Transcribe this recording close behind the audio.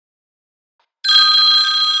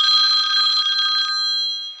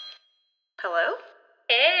Hello?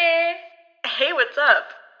 Hey! Hey, what's up?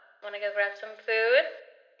 Wanna go grab some food?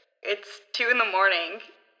 It's 2 in the morning.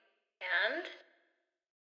 And?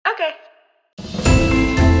 Okay.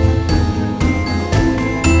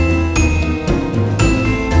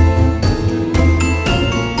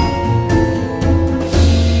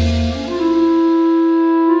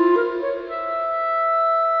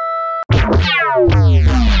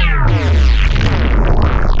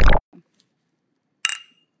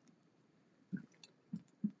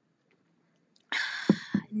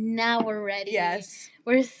 Now we're ready. Yes.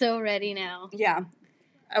 We're so ready now. Yeah.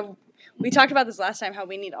 We talked about this last time, how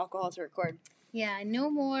we need alcohol to record. Yeah,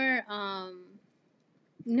 no more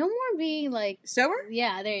being like... Sober?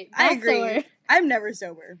 Yeah, I agree. Sober. I'm never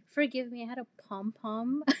sober. Forgive me, I had a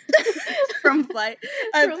pom-pom. From Flight.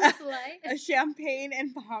 From Flight. A champagne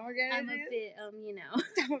and pomegranate I'm a bit, I'm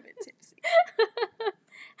a bit tipsy.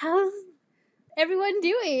 How's everyone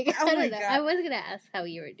doing? Oh I my don't know. God. I was gonna ask how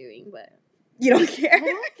you were doing, but... You don't care? I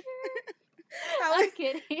don't care. I'm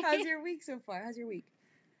kidding. How's your week so far? How's your week?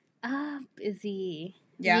 Busy.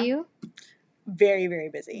 Yeah. You? Very, very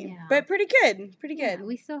busy. Yeah. But pretty good. Pretty good. Yeah,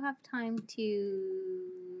 we still have time to...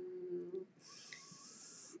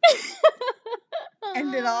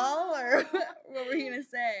 End it all? Or what were you going to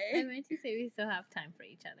I say? meant to say we still have time for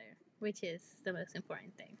each other, which is the most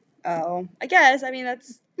important thing. Oh, I guess. I mean,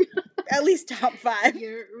 that's at least top 5.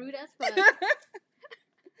 You're rude as fuck.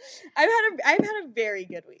 I've had a very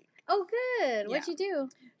good week. Oh, good. Yeah. What'd you do?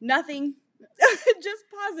 Nothing. Just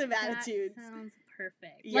positive attitudes. That sounds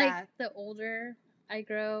perfect. Yeah. Like, the older I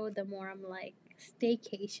grow, the more I'm like,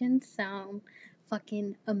 staycations sound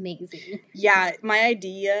fucking amazing. Yeah, my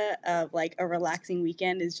idea of like a relaxing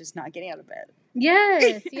weekend is just not getting out of bed.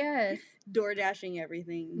 Yes, yes. Door dashing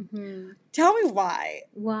everything. Mm-hmm. Tell me why.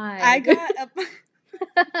 Why?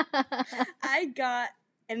 I got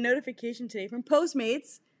a notification today from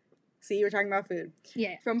Postmates. See, you were talking about food.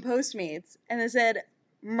 Yeah. From Postmates, and it said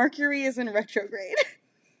Mercury is in retrograde.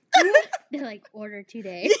 They're like, order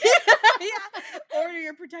today. Yeah, order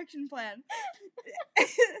your protection plan.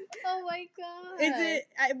 Oh my god. Is it?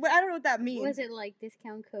 I don't know what that means. Was it like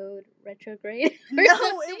discount code retrograde? No,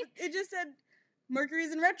 it just said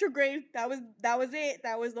Mercury's in retrograde. That was it.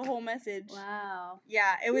 That was the whole message. Wow.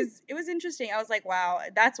 Yeah, it was interesting. I was like, wow,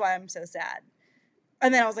 that's why I'm so sad.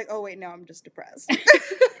 And then I was like, oh wait, no, I'm just depressed.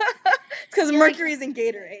 Because Mercury's in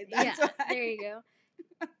Gatorade. That's why. There you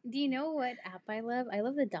go. Do you know what app I love? I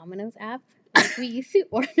love the Domino's app. Like, we used to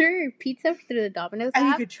order pizza through the Domino's And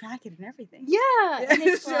app. you could track it and everything. Yeah. And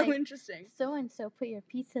it's so like, interesting. so-and-so put your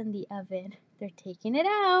pizza in the oven. They're taking it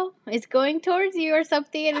out. It's going towards you or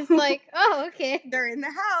something. And it's like, oh, okay. They're in the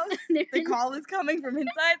house. The call is coming from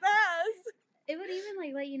inside the house. It would even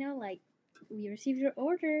like let you know, like, we received your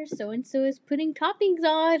order. So-and-so is putting toppings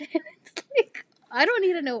on. And it's like, I don't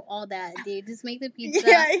need to know all that, dude. Just make the pizza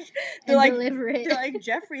and deliver it. They're like,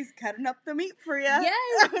 Jeffrey's cutting up the meat for you.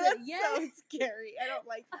 Yes, That's yes. so scary. I don't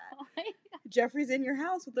like that. Oh my God. Jeffrey's in your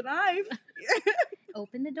house with a knife.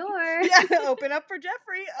 Open the door. Yeah, open up for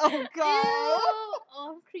Jeffrey. Oh, God. Ew.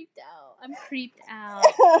 Oh, I'm creeped out.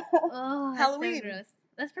 Oh, that's Halloween. so gross.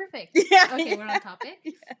 That's perfect. Yeah. Okay, we're on topic.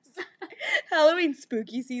 Yes. Halloween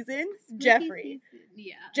spooky season. Jeffrey. Season.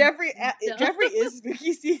 Yeah. Jeffrey Duh. Jeffrey is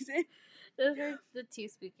spooky season. Those are the two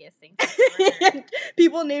spookiest things I've ever heard.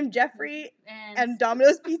 People named Jeffrey and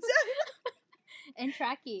Domino's Pizza. And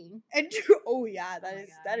tracking. And oh yeah, that is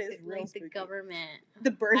real like spooky. The government.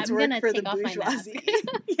 The birds I'm work gonna for take the off my bourgeoisie.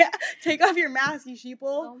 mask. Yeah, take off your mask, you sheeple.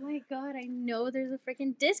 Oh my God, I know there's a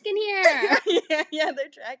freaking disc in here. yeah, they're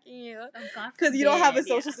tracking you. Oh, God because you don't have a forbid,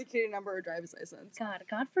 social security number or driver's license.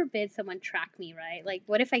 God forbid someone track me, right? Like,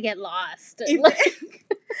 what if I get lost? If Like,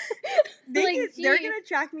 they're gonna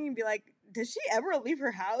track me and be like, "Does she ever leave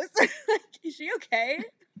her house? Like, is she okay?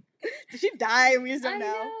 Did she die? We just don't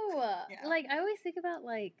know." Yeah. Like, I always think about,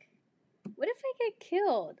 like, what if I get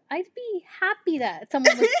killed? I'd be happy that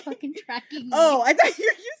someone was fucking tracking me. Oh, I thought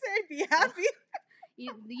you said I'd be happy.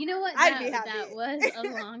 You know what? I'd be happy. That was a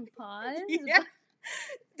long pause. Yeah.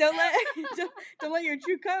 Don't let your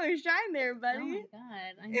true colors shine there, buddy. Oh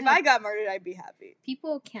my God. If I got murdered, I'd be happy.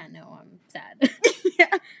 People can't know I'm sad.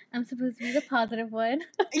 Yeah. I'm supposed to be the positive one.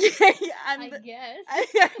 Yeah, I guess.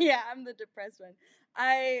 I'm the depressed one.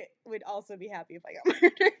 I would also be happy if I got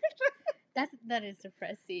murdered. That is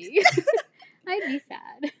depressing. I'd be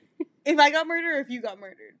sad. If I got murdered or if you got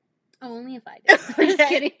murdered? Only if I did. I'm just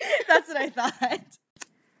kidding. That's what I thought.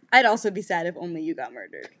 I'd also be sad if only you got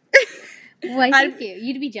murdered. Why, thank you.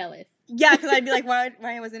 You'd be jealous. Yeah, because I'd be like, why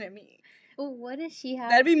wasn't it me? Well, what does she have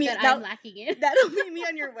That'd be me. that I'm lacking in? That'll be me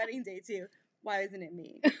on your wedding day, too. Why isn't it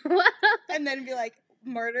me? And then be like,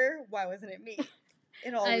 murder, why wasn't it me?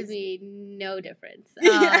 It always. I mean, no difference.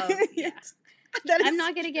 Yeah. I'm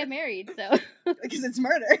not gonna get married, so because it's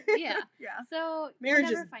murder. Yeah. So marriage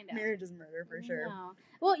we'll never is find out. marriage is murder for sure. No.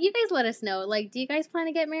 Well, you guys let us know. Like, do you guys plan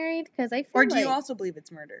to get married? Because I feel or do you also believe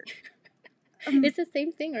it's murder? It's the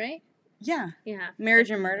same thing, right? Yeah. Yeah. Marriage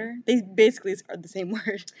and murder, they basically are the same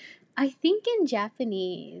word. I think in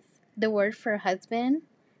Japanese, the word for husband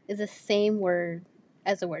is the same word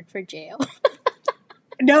as the word for jail.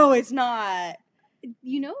 No, it's not.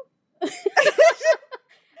 You know?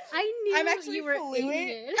 I knew I'm actually you were fluent.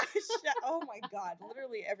 Asian. Oh my god,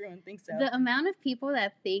 literally everyone thinks so. The amount of people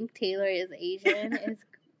that think Taylor is Asian is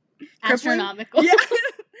astronomical. Yeah.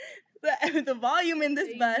 The volume in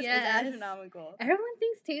this bus is astronomical. Everyone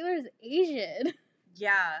thinks Taylor is Asian.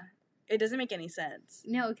 Yeah. It doesn't make any sense.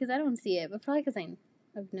 No, because I don't see it, but probably because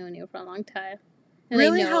I've known you for a long time. And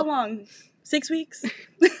really? How long? 6 weeks?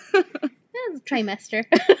 Trimester.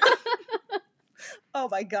 Oh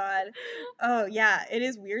my god. Oh yeah, it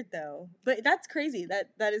is weird though. But that's crazy.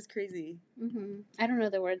 That is crazy. Mm-hmm. I don't know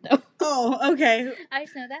the word though. Oh, okay. I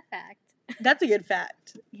just know that fact. That's a good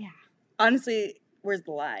fact. Yeah. Honestly, where's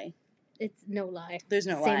the lie? It's no lie. There's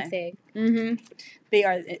no lie. Same thing. Mm-hmm. They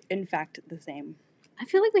are, in fact, the same. I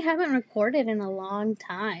feel like we haven't recorded in a long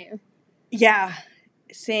time. Yeah.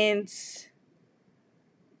 Since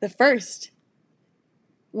the first.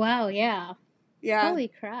 Wow, yeah. Yeah. Holy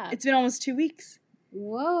crap. It's been almost 2 weeks.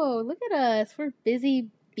 Whoa, look at us. We're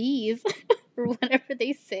busy bees. Or whatever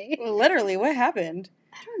they say. Well, literally, what happened?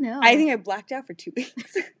 I don't know. I think I blacked out for 2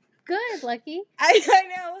 weeks. Good, Lucky. I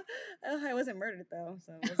know. Oh, I wasn't murdered, though,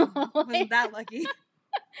 so it wasn't that lucky.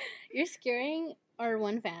 You're scaring our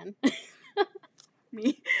one fan.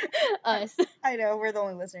 Me? Us. I know, we're the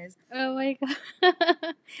only listeners. Oh my god.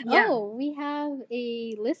 Yeah. Oh, we have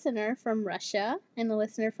a listener from Russia and a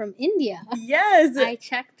listener from India. Yes! I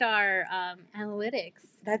checked our analytics.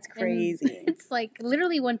 That's crazy. It's like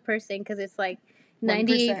literally one person because it's like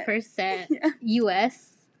 98%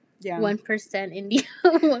 US, 1% India,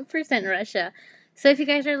 1% Russia. So if you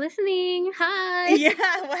guys are listening, hi! Yeah,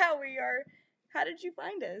 wow, we are. How did you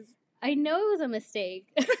find us? I know it was a mistake.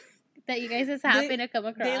 That you guys just happened to come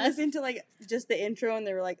across. They listened to like just the intro and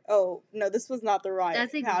they were like, "Oh no, this was not the right."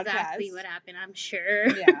 That's exactly what happened. I'm sure.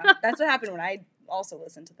 Yeah, that's what happened when I also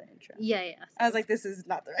listened to the intro. Yeah. I was like, "This is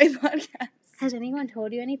not the right podcast." Has anyone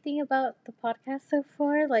told you anything about the podcast so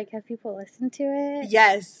far? Like, have people listened to it?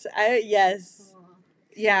 Yes, yes,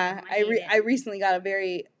 Oh, yeah. I recently got a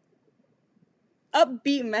very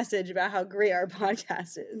upbeat message about how great our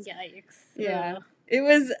podcast is. Yikes! Yeah, it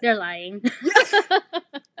was. They're lying.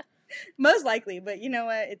 Most likely, but you know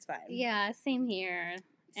what? It's fine. Yeah, same here.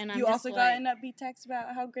 And you also got an upbeat text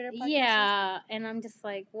about how great our podcast is? And I'm just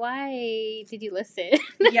like, why did you listen?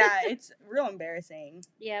 Yeah, it's real embarrassing.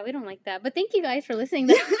 Yeah, we don't like that. But thank you guys for listening.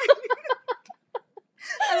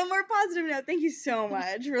 On a more positive note, thank you so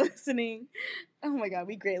much for listening. Oh my god,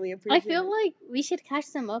 we greatly appreciate it. I feel like we should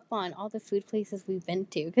catch them up on all the food places we've been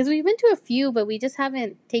to. Because we've been to a few, but we just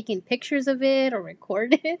haven't taken pictures of it or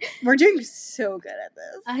recorded. We're doing so good at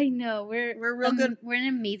this. I know. We're real good. We're an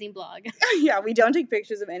amazing blog. Yeah, we don't take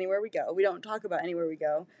pictures of anywhere we go. We don't talk about anywhere we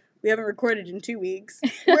go. We haven't recorded in 2 weeks.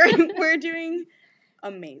 We're doing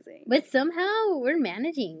amazing. But somehow we're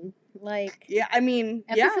managing. Like, yeah, I mean,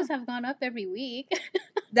 episodes have gone up every week.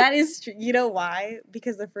 That is true. You know why?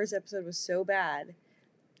 Because the first episode was so bad.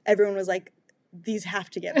 Everyone was like, these have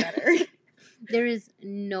to get better. There is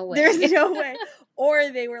no way. There's no way. Or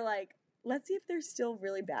they were like, let's see if they're still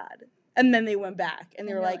really bad. And then they went back and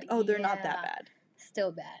they were like, oh, they're not that bad.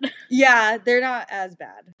 Still bad. Yeah, they're not as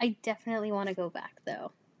bad. I definitely want to go back,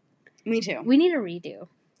 though. Me too. We need a redo.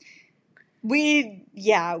 We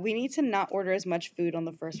need to not order as much food on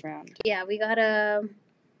the first round. Yeah, we gotta...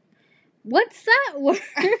 What's that word?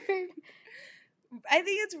 I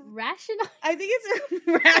think it's... Rational? I think it's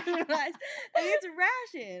rationalized. I think it's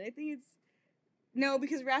ration. I think it's... No,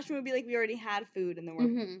 because ration would be like we already had food and then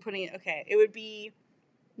we're putting it... Okay, it would be...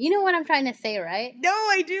 You know what I'm trying to say, right? No,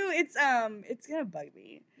 I do. It's gonna bug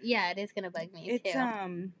me. Yeah, it is gonna bug me,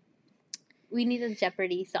 too. We need a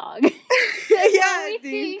Jeopardy song. Yeah.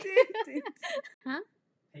 Huh?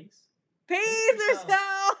 Pace yourself.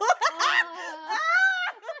 Oh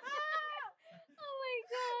my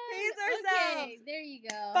god. Pace ourselves. Okay, there you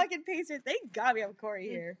go. Fucking pacer. Thank God we have Corey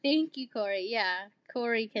here. Thank you, Corey. Yeah,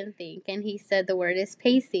 Corey can think, and he said the word is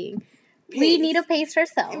pacing. Pace. We need to pace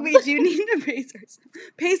ourselves. We do need to pace ourselves.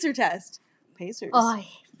 Pacer test. Pacers. Oh, I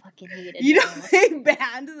fucking hate it. You know they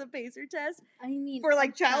banned the pacer test? I mean, for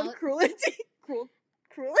like child cruelty. Cruelty?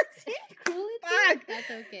 Cruelty? Fuck.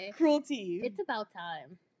 That's okay. Cruelty. It's about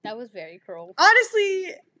time. That was very cruel.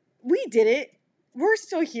 Honestly, we did it. We're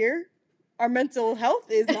still here. Our mental health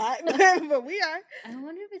is not, but we are. I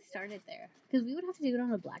wonder if it started there. Because we would have to do it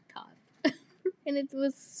on a blacktop. And it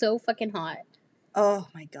was so fucking hot. Oh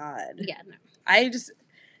my god. Yeah, no. I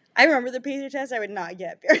remember the pacer test. I would not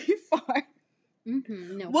get very far.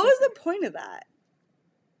 Mm-hmm, no. What was the point of that?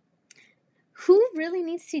 Who really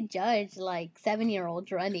needs to judge, like,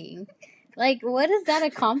 7-year-olds running? Like, what does that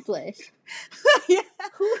accomplish? Yeah.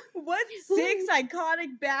 What sick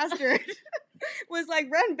psychotic bastard was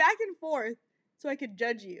like, run back and forth so I could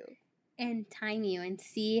judge you and time you and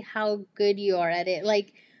see how good you are at it?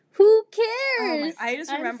 Like, who cares? I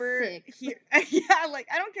just remember yeah, like,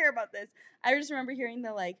 I don't care about this. I just remember hearing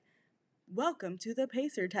the like, welcome to the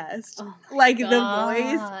pacer test. Oh like God. The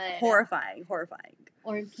voice, horrifying.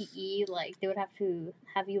 Or in PE, like, they would have to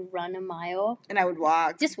have you run a mile. And I would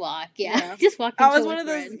walk. Just walk, yeah. Just walk. I was one of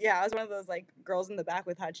those, I was one of those, like, girls in the back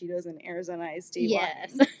with hot Cheetos and Arizona iced tea.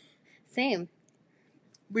 Yes. Same.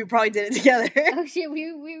 We probably did it together. Oh, shit,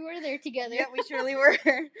 we were there together. Yeah, we surely were.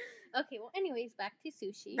 Okay, well, anyways, back to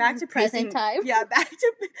sushi. Back to present time. Yeah, back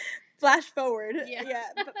to flash forward. Yeah.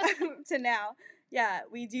 To now. Yeah,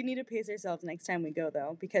 we do need to pace ourselves next time we go,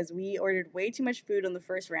 though, because we ordered way too much food on the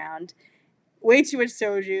first round. Way too much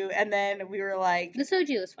soju, and then we were like... The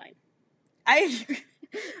soju was fine.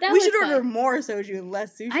 We should order more soju and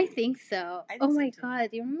less sushi. I think so. Oh my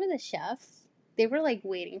god, do you remember the chefs? They were like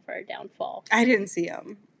waiting for our downfall. I didn't see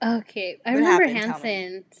them. Okay, I remember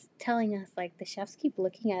Hansen telling us, like, the chefs keep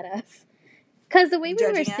looking at us. Because the way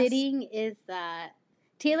we were sitting is that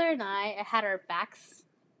Taylor and I had our backs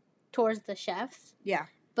towards the chefs. Yeah.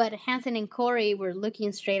 But Hansen and Corey were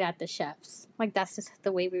looking straight at the chefs. Like, that's just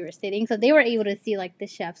the way we were sitting. So they were able to see, like, the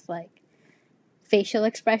chefs, like, facial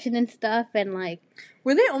expression and stuff. And, like...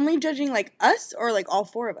 Were they only judging, like, us or, like, all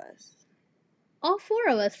four of us? All four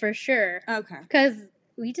of us, for sure. Okay. Because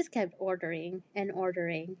we just kept ordering and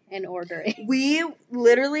ordering and ordering. We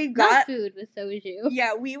literally got... Not food with soju.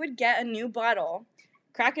 Yeah, we would get a new bottle,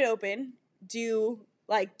 crack it open, do,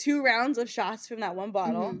 like, 2 rounds of shots from that one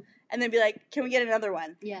bottle... Mm-hmm. And then be like, can we get another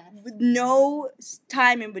one? Yes. With no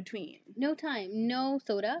time in between. No time. No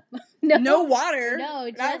soda. No water. No,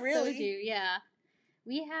 just not really. soju. Yeah.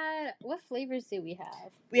 We had... What flavors did we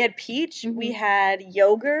have? We had peach. Mm-hmm. We had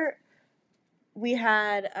yogurt. We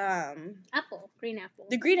had... Apple. Green apple.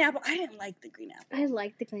 The green apple. I didn't like the green apple. I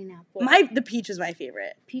liked the green apple. The peach was my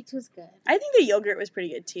favorite. Peach was good. I think the yogurt was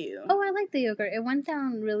pretty good, too. Oh, I like the yogurt. It went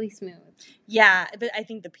down really smooth. Yeah, but I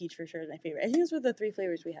think the peach for sure is my favorite. I think those were the 3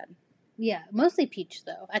 flavors we had. Yeah, mostly peach,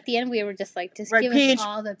 though. At the end, we were just like, just give us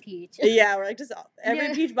all the peach. Yeah, we're like, just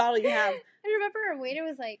every peach bottle you have. I remember our waiter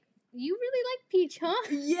was like, you really like peach, huh?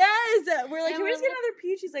 Yes! We're like, can we just get another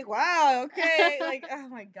peach? He's like, wow, okay. Like, oh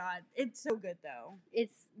my god. It's so good, though.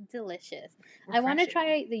 It's delicious. Refreshing. I want to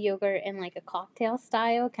try the yogurt in, like, a cocktail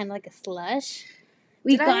style, kind of like a slush.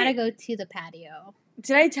 We gotta go to the patio.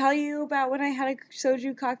 Did I tell you about when I had a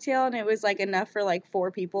soju cocktail and it was, like, enough for, like, 4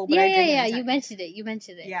 people? But Yeah. You mentioned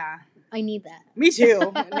it. Yeah. I need that. Me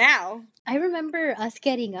too. Now. I remember us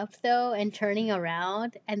getting up, though, and turning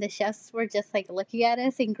around, and the chefs were just, like, looking at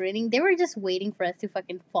us and grinning. They were just waiting for us to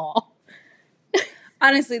fucking fall.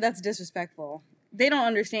 Honestly, that's disrespectful. They don't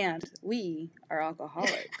understand. We are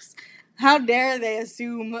alcoholics. How dare they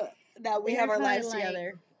assume that we have our lives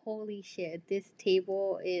together? Holy shit, this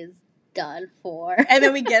table is done for. And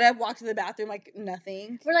then we get up, walk to the bathroom like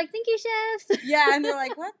nothing. We're like, thank you, chefs. Yeah, and they're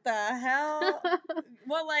like, what the hell?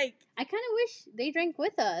 Well, like... I kind of wish they drank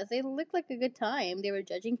with us. They looked like a good time. They were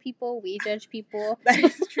judging people. We judge people. That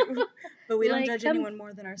is true. But we don't judge anyone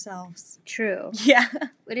more than ourselves. True. Yeah.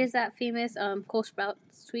 What is that famous Cole Sprout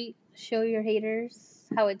tweet? Show your haters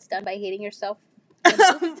how it's done by hating yourself.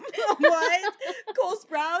 What? Cole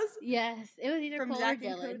Sprouse? Yes. It was either from Cole Zach or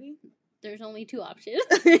Dylan. And Cody? There's only 2 options.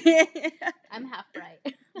 I'm half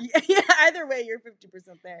right. Yeah, either way, you're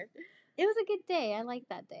 50% there. It was a good day. I liked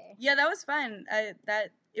that day. Yeah, that was fun.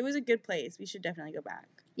 It was a good place. We should definitely go back.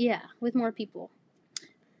 Yeah, with more people.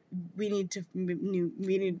 We need to oh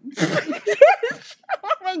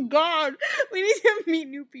my god, we need to meet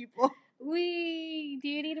new people. We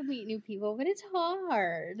do need to meet new people, but it's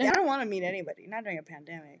hard. Yeah, I don't want to meet anybody, not during a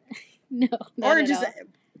pandemic. No, or just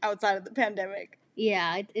outside of the pandemic.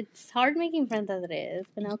 Yeah, it's hard making friends as it is,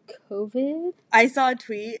 but now COVID. I saw a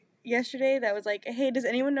tweet yesterday that was like, hey, does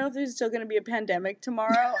anyone know if there's still going to be a pandemic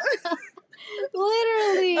tomorrow?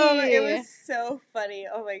 Literally. Oh, it was so funny.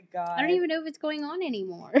 Oh my god. I don't even know if it's going on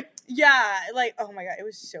anymore. Yeah, like, oh my god, it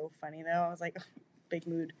was so funny though. I was like, big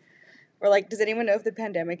mood. Or like, does anyone know if the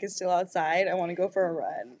pandemic is still outside? I want to go for a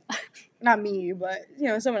run. Not me, but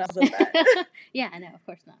someone else does that. Yeah, no, of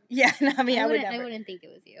course not. Yeah, not me. I would never. I wouldn't think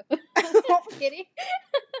it was you. Just kidding.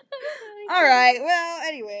 All right. Well,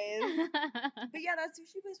 anyways. But yeah, that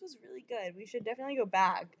sushi place was really good. We should definitely go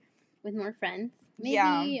back. With more friends? Maybe,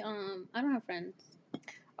 yeah. I don't have friends.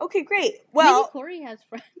 Okay, great. Well, maybe Corey has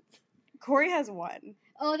friends. Corey has one.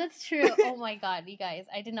 Oh, that's true. Oh my god, you guys.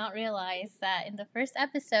 I did not realize that in the first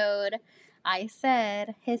episode, I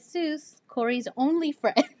said Jesus, Corey's only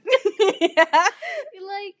friend. Yeah.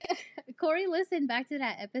 Like, Corey listened back to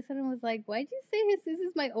that episode and was like, why'd you say Jesus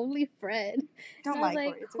is my only friend? Don't and I was lie,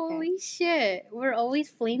 like, Corey. It's holy okay. shit. We're always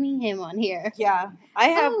flaming him on here. Yeah. I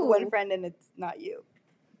have one friend and it's not you.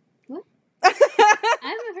 What?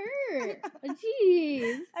 I'm hurt.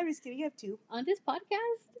 Jeez. I'm just kidding. You have two. On this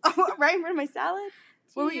podcast? Oh, right in front of my salad?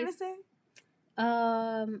 Jeez. What were you going to say?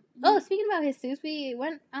 Oh, speaking about Jesus, we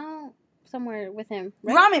went out somewhere with him,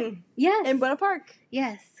 right? Ramen. Yes. In Buena Park.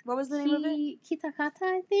 Yes. What was the name of it? Kitakata,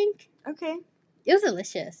 I think. Okay. It was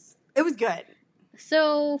delicious. It was good.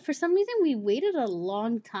 So, for some reason, we waited a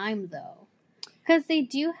long time, though. Because they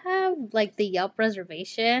do have, like, the Yelp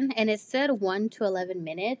reservation, and it said 1 to 11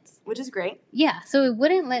 minutes. Which is great. Yeah, so it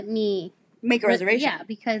wouldn't let me... make a reservation. Yeah,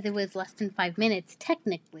 because it was less than 5 minutes,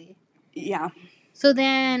 technically. Yeah. So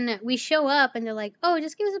then we show up, and they're like, oh,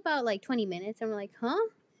 just give us about, like, 20 minutes. And we're like, huh?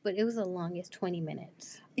 But it was the longest 20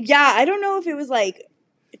 minutes. Yeah, I don't know if it was, like,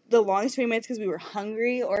 the longest 20 minutes because we were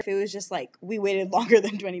hungry, or if it was just, like, we waited longer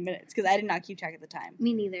than 20 minutes, because I did not keep track of the time.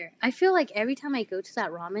 Me neither. I feel like every time I go to that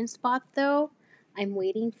ramen spot, though, I'm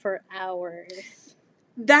waiting for hours.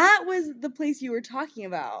 That was the place you were talking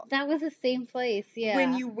about. That was the same place, yeah.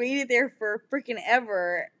 When you waited there for freaking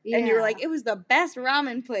ever, and you were like, it was the best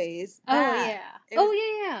ramen place. Yeah.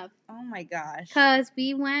 Yeah. Oh, my gosh. Because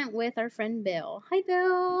we went with our friend Bill. Hi,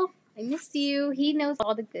 Bill. I missed you. He knows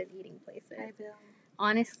all the good eating places. Hi, Bill.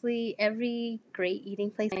 Honestly, every great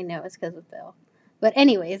eating place I know is because of Bill. But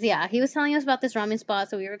anyways, yeah, he was telling us about this ramen spot,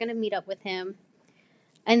 so we were going to meet up with him.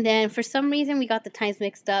 And then for some reason, we got the times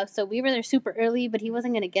mixed up. So we were there super early, but he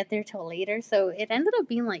wasn't going to get there till later. So it ended up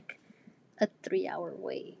being like a 3-hour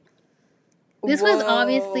wait. This was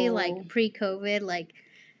obviously like pre-COVID, like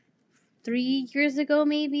 3 years ago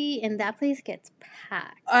maybe. And that place gets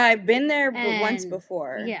packed. I've been there once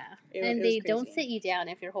before. Yeah. And they don't sit you down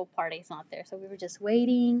if your whole party's not there. So we were just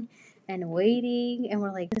waiting and waiting. And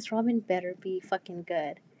we're like, this ramen better be fucking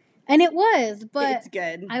good. And it was, but it's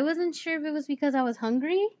good. I wasn't sure if it was because I was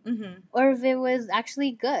hungry or if it was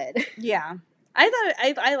actually good. Yeah.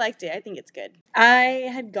 I liked it. I think it's good. I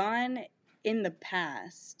had gone in the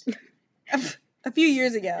past a few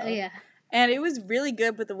years ago. Yeah. And it was really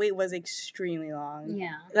good, but the wait was extremely long.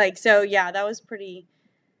 Yeah. Like, so yeah, that was pretty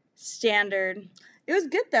standard. It was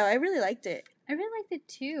good though. I really liked it. I really liked it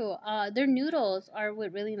too. Their noodles are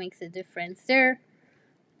what really makes a difference. They're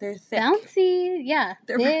thick. Bouncy, yeah.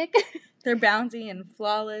 They're thick. They're bouncy and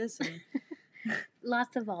flawless. And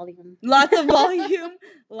lots of volume. Lots of volume.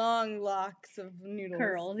 Long locks of noodles.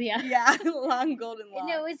 Curls, yeah. Yeah, long golden locks.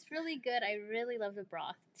 No, it's really good. I really love the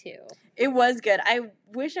broth, too. It was good. I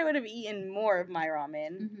wish I would have eaten more of my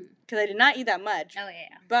ramen. Because I did not eat that much. Oh,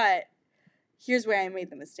 yeah. But here's where I made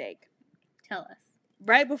the mistake. Tell us.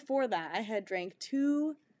 Right before that, I had drank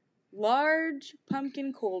 2 large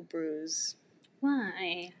pumpkin cold brews.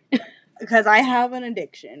 Why? Because I have an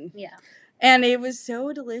addiction. Yeah. And it was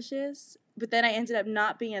so delicious, but then I ended up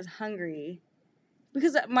not being as hungry.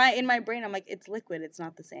 Because in my brain, I'm like, it's liquid, it's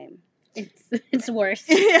not the same. It's worse.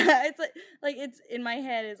 Yeah, it's like it's in my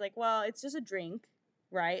head is like, well, it's just a drink,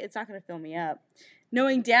 right? It's not going to fill me up.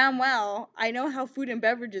 Knowing damn well, I know how food and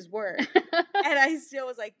beverages work. And I still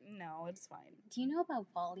was like, no, it's fine. Do you know about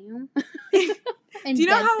volume? Do you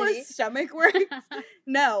know how a stomach works?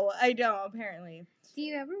 No, I don't, apparently. Do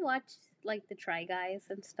you ever watch, like, the Try Guys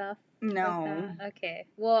and stuff? No. Like okay.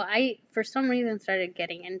 Well, I, for some reason, started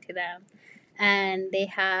getting into them. And they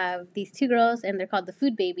have these 2 girls, and they're called the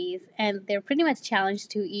Food Babies. And they're pretty much challenged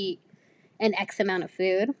to eat an X amount of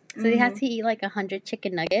food. So they have to eat, like, 100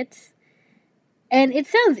 chicken nuggets. And it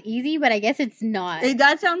sounds easy, but I guess it's not.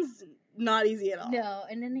 That sounds not easy at all. No,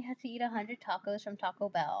 and then they have to eat 100 tacos from Taco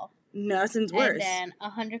Bell. No, that sounds worse. And then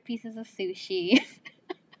 100 pieces of sushi.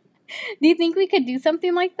 Do you think we could do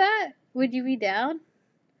something like that? Would you be down?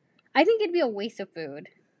 I think it'd be a waste of food.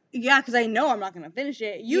 Yeah, because I know I'm not going to finish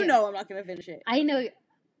it. You know I'm not going to finish it. I know.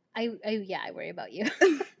 I worry about you.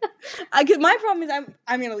 Because my problem is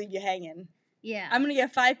I'm going to leave you hanging. Yeah. I'm going to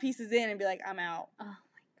get 5 pieces in and be like, I'm out. Oh, my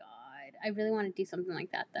God. I really want to do something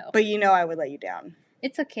like that, though. But you know I would let you down.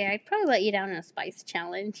 It's okay. I'd probably let you down in a spice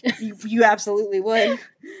challenge. You absolutely would.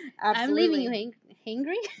 Absolutely. I'm leaving you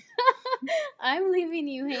hangry. I'm leaving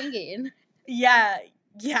you hanging. Yeah,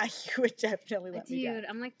 you would definitely let me down. Dude,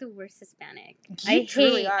 I'm like the worst Hispanic. You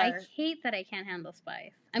truly are. I hate that I can't handle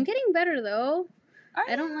spice. I'm getting better though.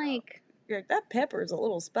 I don't like. You're like, that pepper is a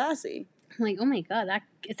little spicy. I'm like, oh my god,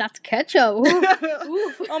 that's ketchup.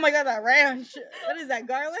 Oh my god, that ranch. What is that,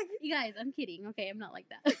 garlic? You guys, I'm kidding. Okay, I'm not like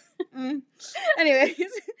that.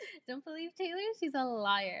 Anyways. Don't believe Taylor? She's a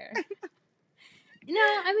liar. No,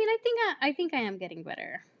 I mean, I think I am getting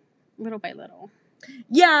better. Little by little.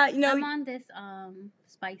 Yeah, you know. I'm on this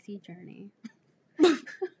spicy journey.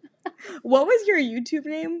 What was your YouTube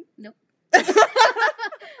name? Nope.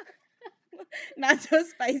 Not so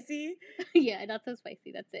spicy? Yeah, not so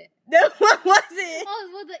spicy. That's it. No, what was it? Oh,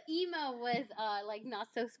 well, the email was like not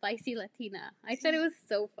so spicy Latina. I said it was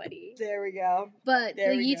so funny. There we go. But the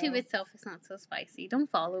YouTube itself is not so spicy.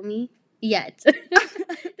 Don't follow me yet.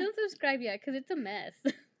 Don't subscribe yet because it's a mess.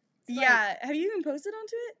 Yeah, have you even posted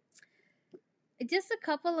onto it? Just a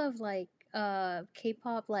couple of like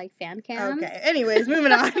K-pop like fan cams. Okay. Anyways,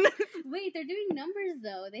 moving on. Wait, they're doing numbers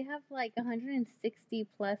though. They have like 160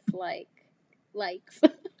 plus likes.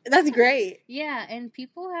 That's great. Yeah, and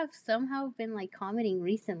people have somehow been like commenting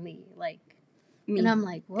recently, like, and I'm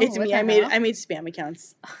like, whoa, it's me. I made spam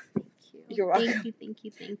accounts. Oh, thank you. You're welcome. Thank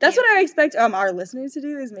you. That's what I expect our listeners to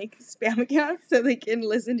do is make spam accounts so they can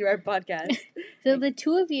listen to our podcast. So the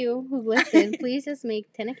two of you who listen, please just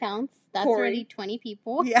make 10 accounts. That's Corey. already 20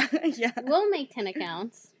 people. Yeah. We'll make 10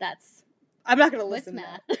 accounts. I'm not gonna listen.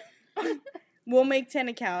 What's math? We'll make 10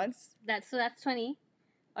 accounts. That's 20.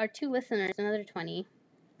 Our 2 listeners, another 20.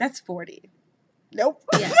 That's 40. Nope.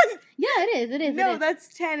 Yeah. Yeah, it is. No, that's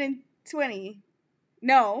 10 and 20.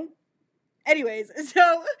 No. Anyways,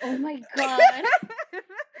 so. Oh my god.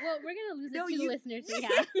 Well, we're gonna lose the 2 listeners we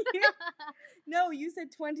have. No, you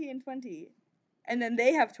said 20 and 20. And then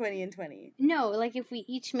they have 20 and 20. No, like if we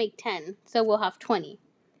each make 10, so we'll have 20.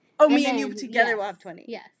 Oh, and me and you together will have 20.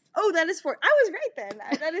 Yes. Oh, that is 40. I was right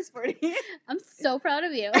then. That is 40. I'm so proud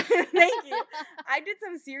of you. Thank you. I did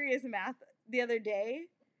some serious math the other day,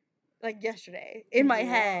 like yesterday, in my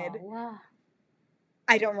head. Wow.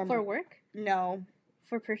 I don't remember. For work? No.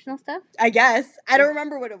 For personal stuff? I guess. I don't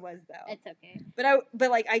remember what it was though. It's okay. But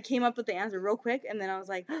I came up with the answer real quick, and then I was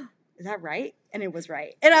like, oh, is that right? And it was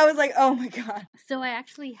right. And I was like, oh my god. So I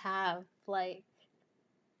actually have like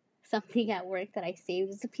something at work that I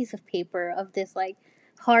saved. It's a piece of paper of this like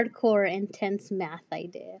hardcore intense math I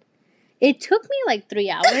did. It took me like 3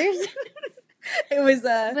 hours. It was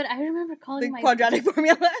but I remember calling the quadratic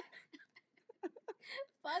formula.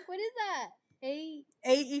 Fuck, what is that? A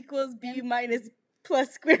equals B minus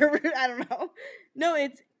plus square root. I don't know. No,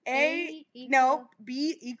 it's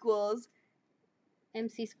B equals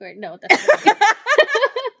MC squared. No, that's not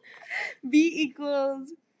B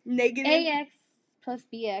equals negative AX plus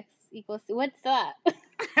BX equals what's that?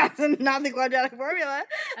 That's not the quadratic formula.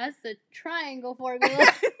 That's the triangle formula.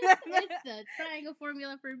 It's the triangle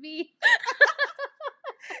formula for me.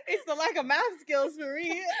 It's the lack of math skills for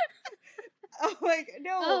me. Oh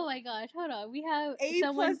my gosh, hold on. We have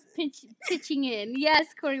someone pitching in.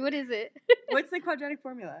 Yes, Corey, what is it? What's the quadratic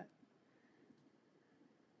formula?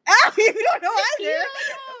 Ah, you don't know either. You don't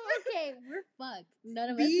know. Okay, we're fucked. None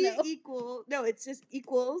of us know. It's just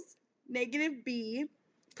equals negative B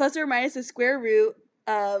plus or minus the square root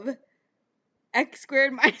of x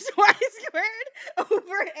squared minus y squared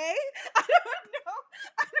over A. I don't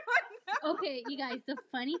know. Okay, you guys, the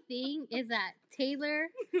funny thing is that Taylor,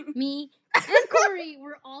 me, and Corey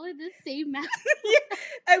were all in the same math. Yeah,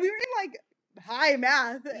 and we were in like high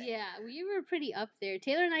math. Yeah, we were pretty up there.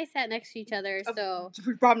 Taylor and I sat next to each other, so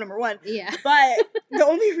problem number 1. Yeah. But the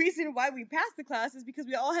only reason why we passed the class is because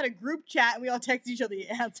we all had a group chat and we all texted each other the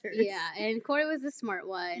answers. Yeah, and Corey was the smart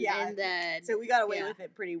one. Yeah. And then so we got away with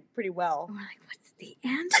it pretty well. And we're like, what's the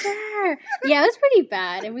answer? Yeah, it was pretty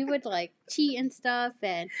bad. And we would like cheat and stuff,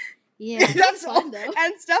 and yeah, that's fun though.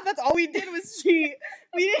 And stuff, that's all we did was cheat.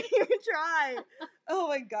 We didn't even try. Oh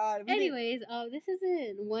my god. Anyways, this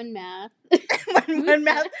isn't one math. one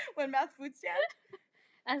math food stand.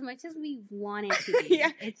 As much as we want it to be,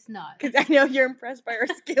 it's not. Because I know you're impressed by our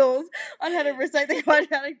skills on how to recite the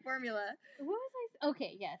quadratic formula. What was I?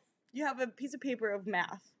 Okay, yes. You have a piece of paper of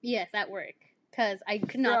math. Yes, at work. Because I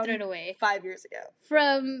could not throw it away. 5 years ago.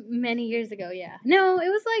 From many years ago, yeah. No, it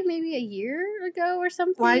was like maybe a year ago or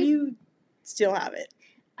something. Why do you still have it?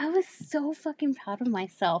 I was so fucking proud of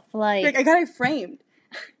myself. Like I got it framed.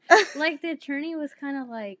 Like, the attorney was kind of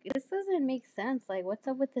like, this doesn't make sense. Like, what's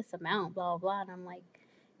up with this amount? Blah, blah, blah. And I'm like,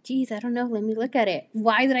 geez, I don't know. Let me look at it.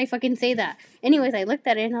 Why did I fucking say that? Anyways, I looked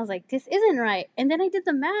at it and I was like, this isn't right. And then I did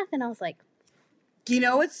the math and I was like, you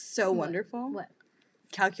know what's so wonderful? What?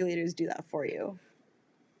 Calculators do that for you.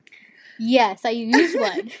 Yes, I used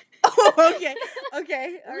one. Oh, okay.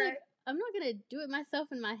 Okay. All right. I'm not going to do it myself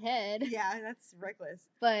in my head. Yeah, that's reckless.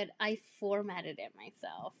 But I formatted it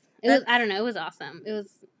myself. I don't know, it was awesome.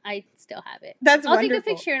 I still have it. That's I'll wonderful.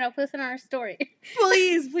 take a picture and I'll post it on our story.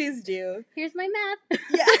 Please do. Here's my math.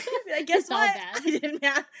 Yeah. I guess It's all what? bad. I did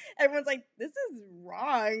math. Everyone's like, this is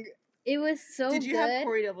wrong. It was so good. Did you have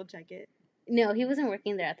Corey double check it? No, he wasn't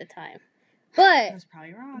working there at the time. But I was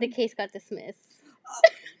probably wrong. the case got dismissed.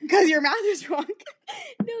 Because your math is wrong.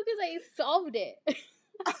 No, because I solved it.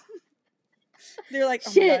 They're like,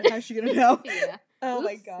 oh Shit. my god, how's she gonna know? Yeah. Oh Oops,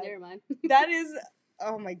 my god. Never mind. That is,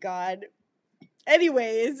 oh my god.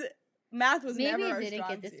 Anyways, math was Maybe never it our didn't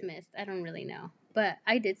strong get suit. dismissed. I don't really know. But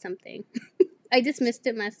I did something. I dismissed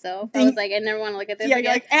it myself. I was like, I never want to look at this Yeah, again.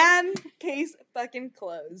 you're like, and case fucking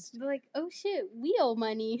closed. They're like, oh shit, we owe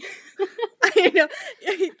money. I know.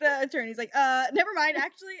 The attorney's like, never mind,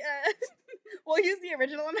 actually, we'll use the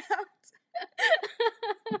original amount.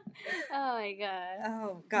 Oh my god.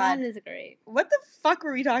 Oh god. Math is great. What the fuck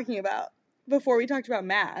were we talking about before we talked about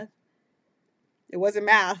math? It wasn't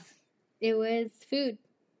math. It was food.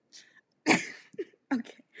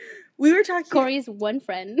 Okay. We were talking... Corey's one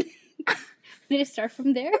friend. Did it start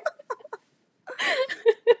from there?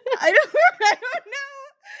 I don't know.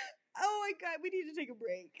 Oh my god, we need to take a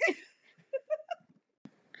break.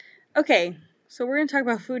 Okay, so we're going to talk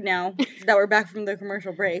about food now that we're back from the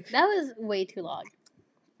commercial break. That was way too long.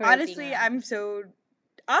 Honestly, I'm so...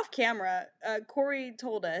 Off camera, Corey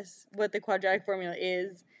told us what the quadratic formula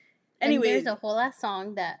is. Anyways, and there's a whole ass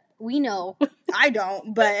song that we know. I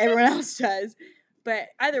don't, but everyone else does. But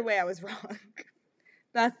either way, I was wrong.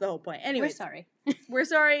 That's the whole point. Anyways, We're sorry. We're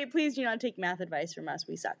sorry. Please do not take math advice from us.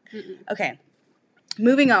 We suck. Mm-mm. Okay.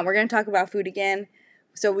 Moving on. We're going to talk about food again.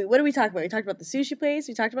 So what did we talk about? We talked about the sushi place.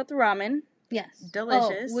 We talked about the ramen. Yes.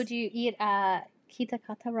 Delicious. Oh, would you eat at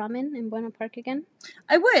Kitakata Ramen in Buena Park again?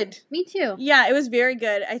 I would. Me too. Yeah, it was very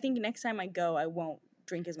good. I think next time I go, I won't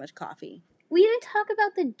drink as much coffee. We didn't talk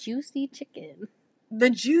about the juicy chicken. The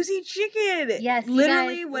juicy chicken. Yes.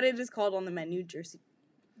 Literally what it is called on the menu. Juicy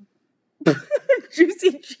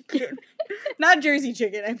chicken. Not Jersey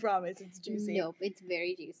chicken, I promise. It's juicy. Nope, it's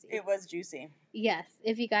very juicy. It was juicy. Yes,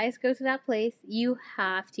 if you guys go to that place, you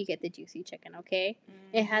have to get the juicy chicken, okay?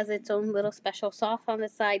 It has its own little special sauce on the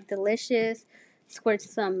side. Delicious. Squirt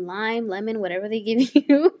some lime, lemon, whatever they give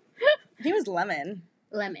you. I think it was lemon.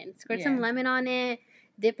 Lemon. Squirt some lemon on it.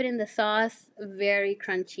 Dip it in the sauce. Very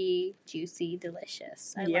crunchy, juicy,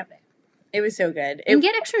 delicious. I love it. It was so good. And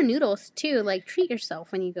get extra noodles, too. Like, treat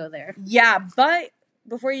yourself when you go there. Yeah, but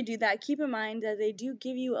before you do that, keep in mind that they do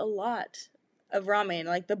give you a lot of ramen.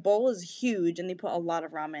 Like, the bowl is huge, and they put a lot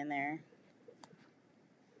of ramen in there.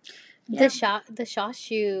 Yeah. The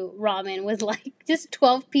shashu ramen was like just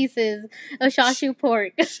 12 pieces of shashu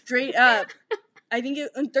pork. Straight up. I think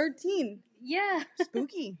it 13. Yeah.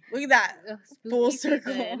 Spooky. Look at that. Full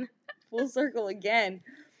circle. Season. Full circle again.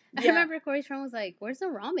 I remember Corey's friend was like, where's the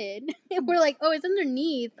ramen? And we're like, oh, it's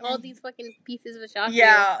underneath all these fucking pieces of shashu.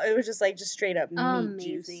 Yeah, it was just straight up meat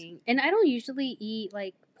amazing. Juice. And I don't usually eat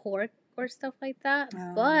like pork or stuff like that,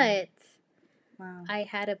 but I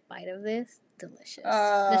had a bite of this. Delicious.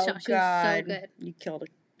 Oh, the shashu is so good. You killed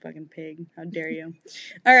a fucking pig. How dare you?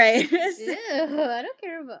 All right. Ew, I don't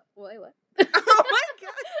care about... Wait, what? Oh my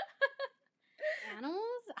god.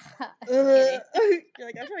 Animals? You're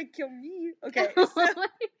like, I'm trying to kill me. Okay.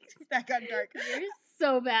 That got dark. You're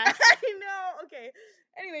so bad. I know. Okay.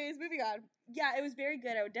 Anyways, moving on. Yeah, it was very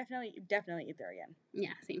good. I would definitely eat there again.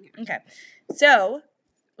 Yeah, same here. Okay. So.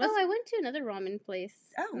 I went to another ramen place.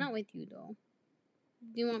 Oh. Not with you, though.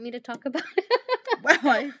 Do you want me to talk about it?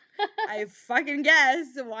 Well, I fucking guess.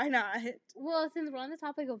 Why not? Well, since we're on the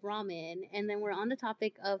topic of ramen, and then we're on the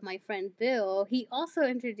topic of my friend Bill, he also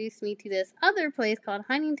introduced me to this other place called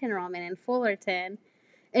Huntington Ramen in Fullerton.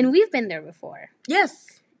 And we've been there before.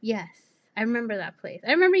 Yes. Yes. I remember that place.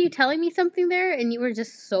 I remember you telling me something there, and you were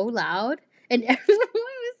just so loud. And everyone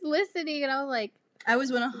was listening, and I was like... I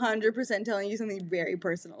was 100% telling you something very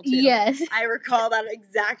personal, too. Yes. I recall that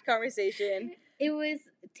exact conversation.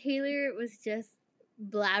 Taylor was just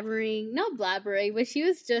blabbering, not blabbering, but she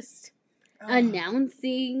was just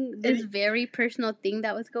announcing this very personal thing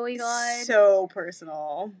that was going on. So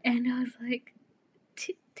personal. And I was like,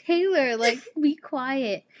 Taylor, like, be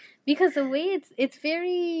quiet. Because the way it's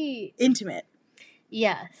very... intimate.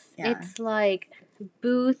 Yes. Yeah. It's like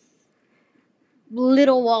booth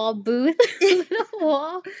little wall booth. Little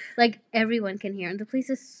wall. Like, everyone can hear. And the place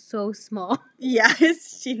is so small. Yeah,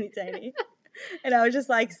 it's teeny tiny. And I was just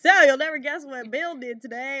like, so you'll never guess what Bill did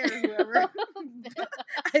today, or whoever.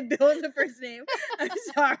 Bill was the first name. I'm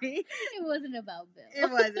sorry. It wasn't about Bill.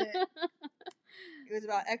 It wasn't. It was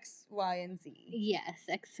about X, Y, and Z. Yes,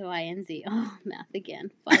 X, Y, and Z. Oh, math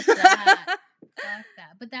again. Fuck that. Fuck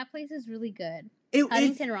that. But that place is really good.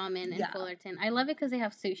 Huntington Ramen in Fullerton. I love it because they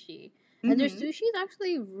have sushi. And their sushi is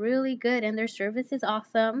actually really good, and their service is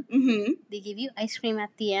awesome. Mm-hmm. They give you ice cream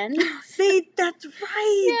at the end. See, that's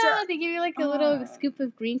right. Yeah, they give you like a little scoop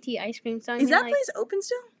of green tea ice cream. So is that place open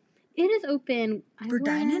still? It is open. For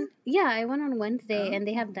dine-in? Yeah, I went on Wednesday, and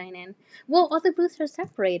they have dine-in. Well, all the booths are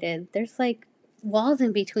separated. There's like walls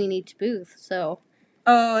in between each booth, so.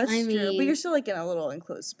 Oh, that's true. But you're still like in a little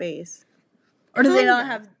enclosed space. Or do they not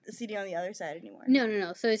have seating on the other side anymore?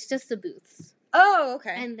 No. So it's just the booths. Oh,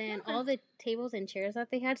 okay. And then all the tables and chairs that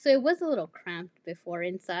they had. So it was a little cramped before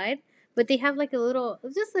inside. But they have like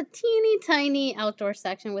just a teeny tiny outdoor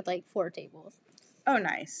section with like 4 tables. Oh,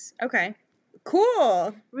 nice. Okay.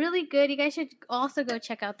 Cool. Really good. You guys should also go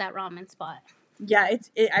check out that ramen spot. Yeah,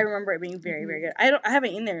 I remember it being very, very good. I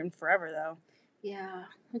haven't eaten there in forever though. Yeah,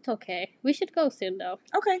 it's okay. We should go soon though.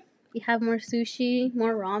 Okay. You have more sushi,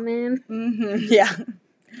 more ramen. Mm-hmm. Yeah.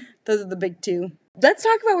 Those are the big 2. Let's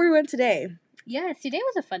talk about where we went today. Yes, today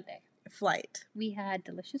was a fun day. Flight. We had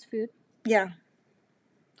delicious food. Yeah.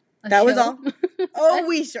 That was all.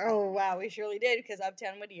 Oh, wow, we surely did because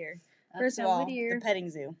Uptown Whittier. First of all, the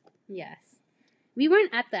petting zoo. Yes. We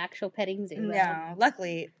weren't at the actual petting zoo. No,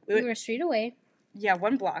 luckily. We were a street away. Yeah,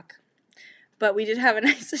 1 block. But we did have a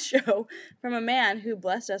nice show from a man who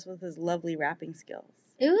blessed us with his lovely rapping skills.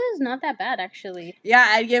 It was not that bad, actually. Yeah,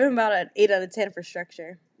 I'd give him about an 8 out of 10 for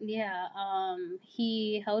structure. Yeah,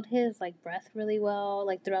 he held his, like, breath really well,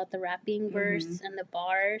 like, throughout the rapping verse and the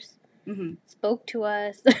bars. Mm-hmm. Spoke to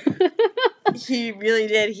us. He really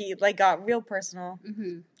did. He, like, got real personal.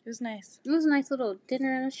 Mm-hmm. It was nice. It was a nice little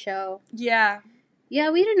dinner and a show. Yeah. Yeah,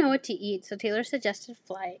 we didn't know what to eat, so Taylor suggested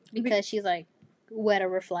flight because she's, like, wet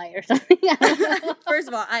over flight or something. First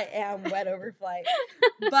of all, I am wet over flight.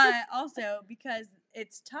 But also because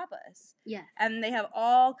it's tapas. Yes. And they have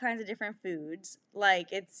all kinds of different foods.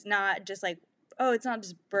 Like, it's not just like, it's not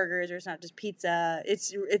just burgers or it's not just pizza.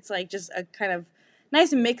 It's like just a kind of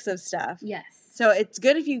nice mix of stuff. Yes. So it's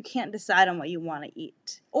good if you can't decide on what you want to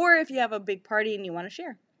eat. Or if you have a big party and you want to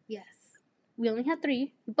share. Yes. We only had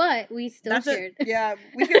 3, but we still shared.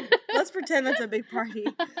 Let's pretend that's a big party.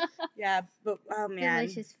 Yeah, but oh man.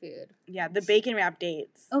 Delicious food. Yeah, the bacon wrap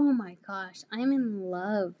dates. Oh my gosh, I'm in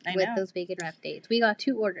love with those bacon wrap dates. We got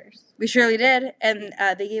 2 orders. We surely did, and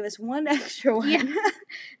they gave us 1 extra one. Yeah.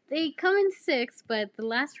 They come in 6, but the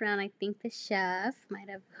last round, I think the chef might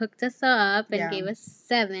have hooked us up and gave us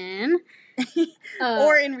 7.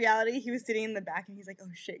 Or in reality, he was sitting in the back and he's like,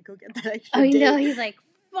 "Oh shit, go get that extra date." I know, he's like,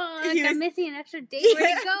 fuck, I'm missing an extra date.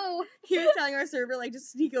 Where'd it go? He was telling our server, like,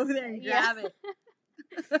 just sneak over there and grab it.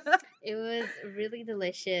 It was really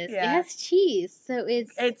delicious. Yeah. It has cheese, so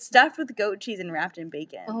it's stuffed with goat cheese and wrapped in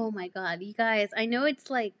bacon. Oh my god, you guys! I know it's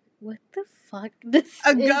like, what the fuck? This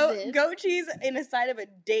goat cheese in a side of a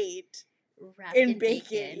date wrapped in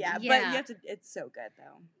bacon. Yeah, but you have to. It's so good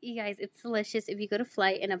though. You guys, it's delicious. If you go to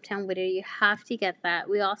Flight in Uptown Whittier, you have to get that.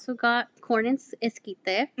 We also got corn and esquite.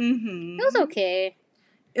 Mm-hmm. It was okay.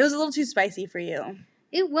 It was a little too spicy for you.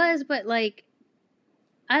 It was, but like,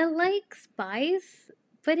 I like spice,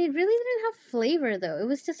 but it really didn't have flavor though. It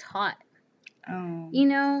was just hot. Oh. You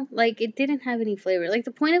know, like, it didn't have any flavor. Like,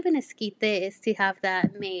 the point of an esquite is to have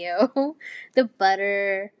that mayo, the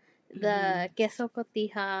butter, the queso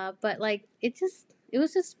cotija, but like, it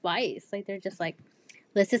was just spice. Like, they're just like,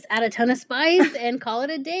 let's just add a ton of spice and call it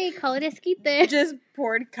a day. Call it esquite. Just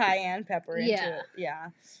poured cayenne pepper into it.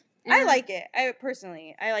 Yeah. And I like it. I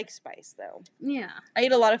like spice though. Yeah. I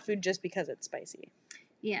eat a lot of food just because it's spicy.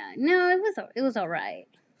 Yeah. No, it was all right.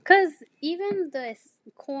 Cause even the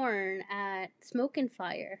corn at Smoke and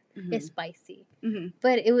Fire is spicy,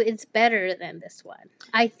 but it's better than this one.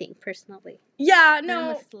 I think personally. Yeah.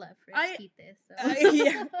 No. I'm a slut for esquites, so.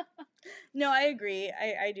 Yeah. No, I agree.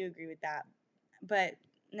 I do agree with that, but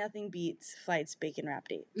nothing beats Flight's bacon wrap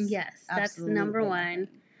dates. Yes, that's number 1.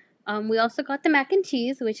 We also got the mac and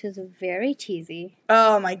cheese, which was very cheesy.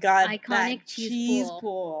 Oh my god. Iconic cheese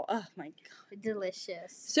pool. Oh my god.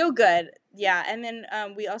 Delicious. So good. Yeah, and then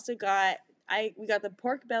we also got we got the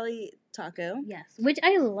pork belly taco. Yes, which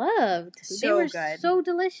I loved. They were good. So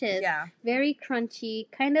delicious. Yeah. Very crunchy,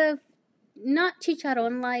 kind of not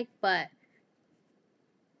chicharron like, but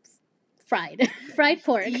fried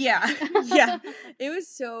pork. Yeah. It was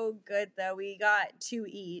so good though. We got 2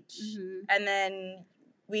 each, and then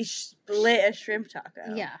we split a shrimp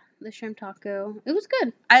taco. Yeah, the shrimp taco. It was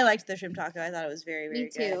good. I liked the shrimp taco. I thought it was very, very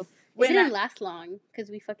good. Me too. It didn't last long because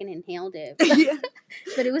we fucking inhaled it.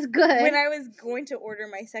 But it was good. When I was going to order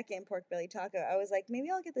my second pork belly taco, I was like, maybe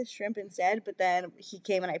I'll get the shrimp instead. But then he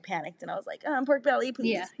came and I panicked and I was like, pork belly,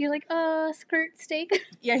 please. Yeah. You're like, skirt steak.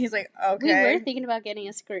 Yeah, he's like, okay. We were thinking about getting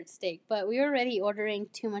a skirt steak, but we were already ordering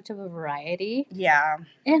too much of a variety. Yeah.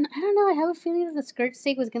 And I don't know, I have a feeling that the skirt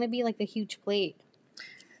steak was going to be like the huge plate.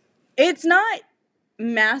 It's not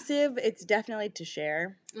massive. It's definitely to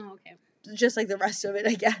share. Oh, okay. Just like the rest of it,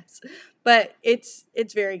 I guess. But it's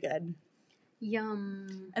very good.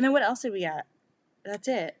 Yum. And then what else did we get? That's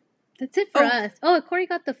it. That's it for us. Oh, Corey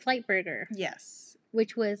got the flight burger. Yes.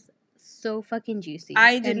 Which was so fucking juicy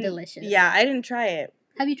and delicious. Yeah, I didn't try it.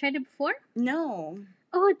 Have you tried it before? No.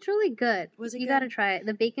 Oh, it's really good. Was it You good? gotta try it.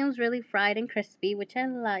 The bacon was really fried and crispy, which I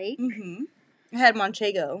like. Mm-hmm. I had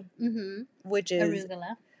manchego. Mm-hmm. Which is...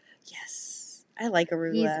 arugula. Yes. I like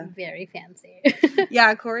arugula. He's very fancy.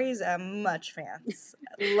 Yeah, Corey's much fans.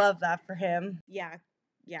 Love that for him. Yeah.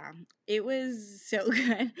 It was so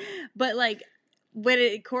good. But like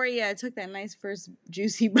when Corey took that nice first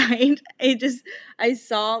juicy bite, I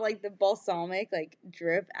saw like the balsamic like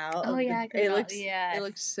drip out. Oh yeah, it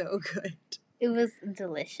looked so good. It was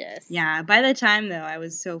delicious. Yeah. By the time though, I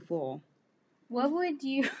was so full. What would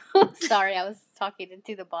you... Sorry, I was talking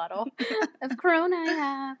into the bottle of Corona I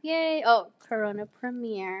have. Yay. Oh, Corona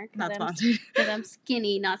Premier. Not sponsored. Because I'm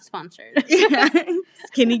skinny, not sponsored. Yeah.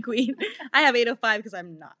 Skinny queen. I have 805 because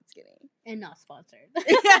I'm not skinny. And not sponsored.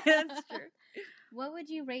 Yeah, that's true. What would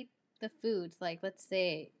you rate the foods? Like, let's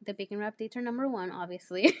say the bacon wrap dates are number 1,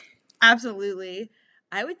 obviously. Absolutely.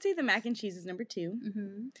 I would say the mac and cheese is number 2.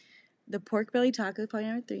 Mm-hmm. The pork belly taco is probably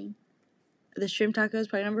number 3. The shrimp taco is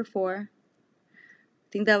probably number 4.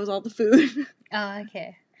 I think that was all the food. Oh,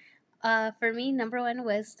 okay. For me, number 1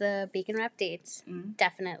 was the bacon wrap dates.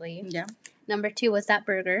 Definitely. Yeah. Number 2 was that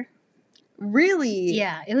burger. Really?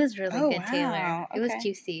 Yeah, it was really good, wow. Taylor. It was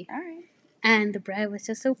juicy. All right. And the bread was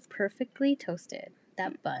just so perfectly toasted.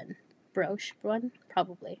 That bun. Brioche bun?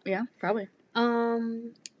 Probably. Yeah, probably.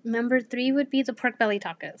 Number 3 would be the pork belly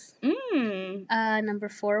tacos. Number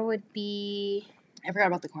 4 would be... I forgot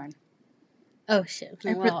about the corn. Oh, shit.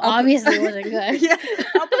 Well, obviously it wasn't good. Yeah,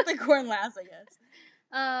 I'll put the corn last, I guess.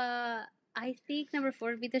 I think number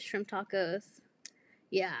 4 would be the shrimp tacos.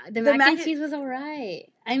 Yeah, the mac and cheese was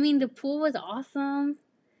alright. I mean, the pool was awesome.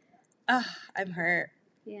 I'm hurt.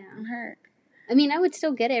 Yeah. I'm hurt. I mean, I would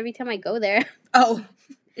still get it every time I go there. Oh,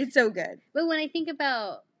 it's so good. But when I think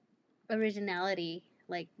about originality,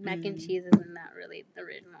 like mac and cheese isn't that really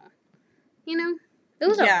original. You know? It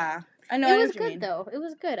was yeah. I know. It was good though. It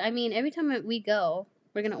was good. I mean, every time we go,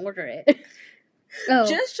 we're gonna order it. Oh.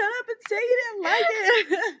 Just shut up and say you didn't like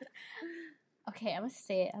it. Okay, I'm gonna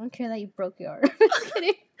say it. I don't care that you broke your arm. Just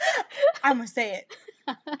kidding. I'm gonna say it.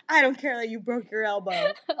 I don't care that you broke your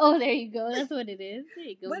elbow. Oh, there you go. That's what it is. There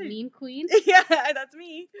you go, meme queen. Yeah, that's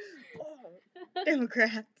me. Oh,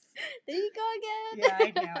 Democrats. There you go again. Yeah,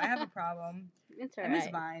 I know. I have a problem. It's alright. I miss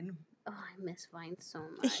Vine. Oh, I miss Vine so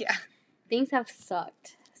much. Yeah. Things have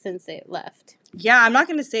sucked since they left. Yeah, I'm not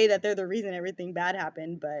gonna say that they're the reason everything bad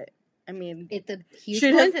happened, but I mean, it's a huge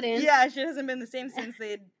coincidence. Shit hasn't been the same since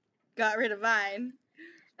they got rid of Vine.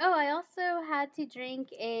 Oh, I also had to drink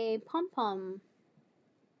a Pom Pom.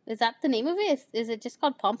 Is that the name of it? Is it just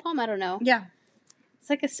called Pom Pom? I don't know. Yeah. It's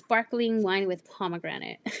like a sparkling wine with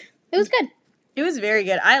pomegranate. It was good. It was very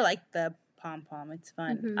good. I like the Pom Pom. It's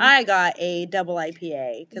fun. Mm-hmm. I got a double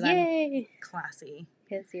IPA because I'm classy.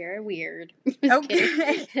 Because you're weird.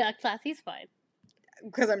 Okay. Yeah, classy's fine.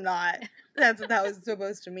 Because I'm not. That's what that was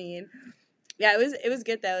supposed to mean. Yeah, it was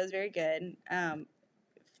good though. It was very good.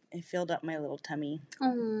 It filled up my little tummy.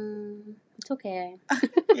 It's okay.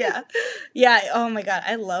 Yeah. Oh my god,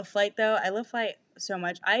 I love Flight though. I love Flight so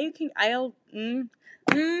much. I love it.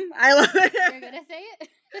 You're gonna say it?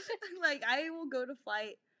 Like, I will go to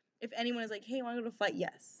Flight if anyone is like, hey, want to go to Flight?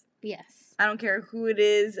 Yes. Yes. I don't care who it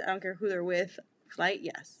is. I don't care who they're with. Flight,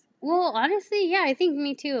 yes. Well, honestly, yeah, I think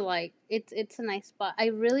me too. Like, it's a nice spot. I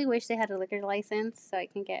really wish they had a liquor license so I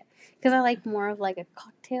can get, because I like more of like a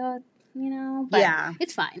cocktail, you know. But yeah,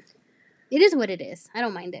 it's fine. It is what it is. I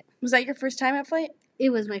don't mind it. Was that your first time at Flight? It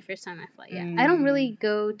was my first time at Flight. Yeah, I don't really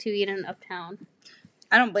go to eat in Uptown.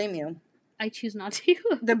 I don't blame you. I choose not to.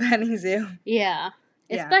 The petting zoo. Yeah.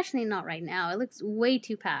 Especially not right now. It looks way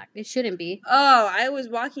too packed. It shouldn't be. Oh, I was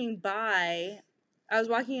walking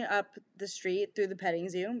up the street through the petting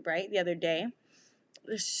zoo, right, the other day.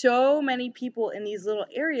 there's so many people in these little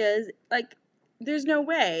areas. Like, there's no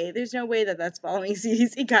way that that's following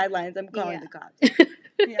CDC guidelines. I'm calling the cops.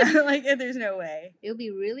 Yeah, like, there's no way. It would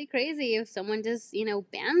be really crazy if someone just,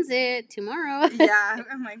 bans it tomorrow. Yeah,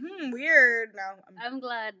 I'm like, weird. No. I'm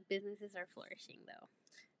glad businesses are flourishing, though.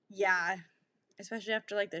 Yeah, especially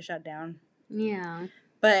after, like, the shutdown. Yeah.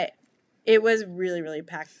 But it was really, really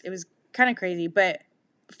packed. It was kind of crazy, but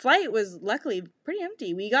flight was luckily pretty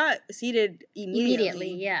empty. We got seated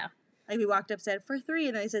immediately. Yeah. Like, we walked up, said, for 3,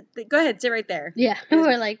 and they said, go ahead, sit right there. Yeah,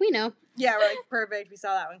 we're like, we know. Yeah, we're like, perfect. We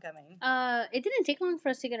saw that one coming. It didn't take long for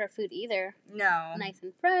us to get our food either. No. Nice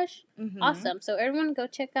and fresh. Mm-hmm. Awesome. So everyone go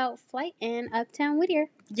check out Flight in Uptown Whittier.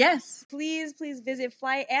 Yes. Please visit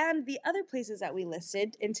Flight and the other places that we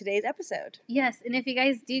listed in today's episode. Yes, and if you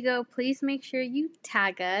guys do go, please make sure you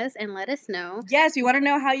tag us and let us know. Yes, we want to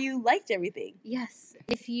know how you liked everything. Yes.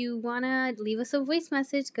 If you want to leave us a voice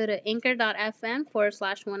message, go to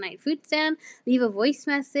anchor.fm/one-night-food-stand. Leave a voice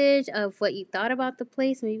message of what you thought about the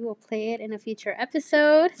place. Maybe we'll play it in a future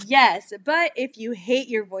episode. Yes, but if you hate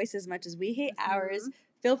your voice as much as we hate ours,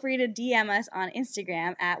 feel free to DM us on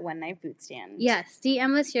Instagram at One Night Food Stand. Yes,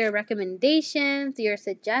 DM us your recommendations, your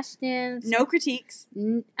suggestions. No critiques.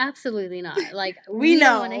 Absolutely not. Like, we know.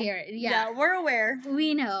 Don't want to hear it. Yeah, we're aware.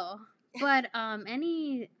 We know. But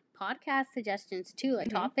any podcast suggestions too, like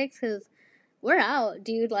topics, because we're out,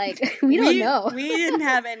 dude. Like, we don't know. We didn't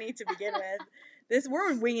have any to begin with.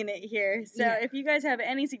 We're winging it here. So if you guys have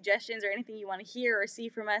any suggestions or anything you want to hear or see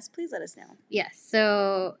from us, please let us know. Yes.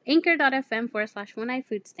 So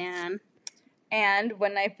anchor.fm/one-night-food-stand. And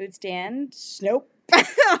One Night Food Stand. Nope.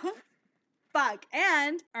 Fuck.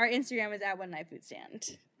 And our Instagram is at One Night Food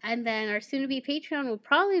Stand. And then our soon-to-be Patreon will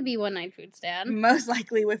probably be One Night Food Stand. Most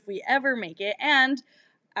likely if we ever make it. And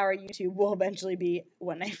our YouTube will eventually be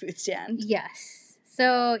One Night Food Stand. Yes.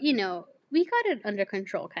 So, we got it under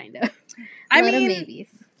control, kind of. A lot of maybes.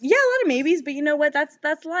 Yeah, a lot of maybes, but you know what? That's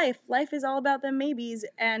life. Life is all about them maybes,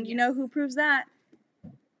 and you know who proves that?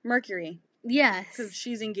 Mercury. Yes. Because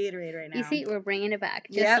she's in Gatorade right now. You see, we're bringing it back,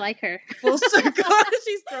 just like her. Full circle.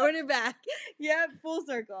 She's throwing it back. Yep, full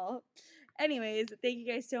circle. Anyways, thank you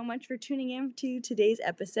guys so much for tuning in to today's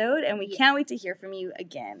episode, and we can't wait to hear from you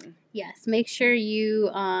again. Yes, make sure you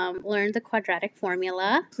learn the quadratic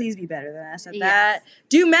formula. Please be better than us at that.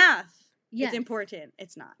 Do math. Yes. It's important.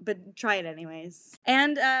 It's not, but try it anyways.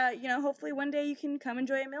 And, hopefully one day you can come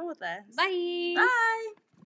enjoy a meal with us. Bye. Bye.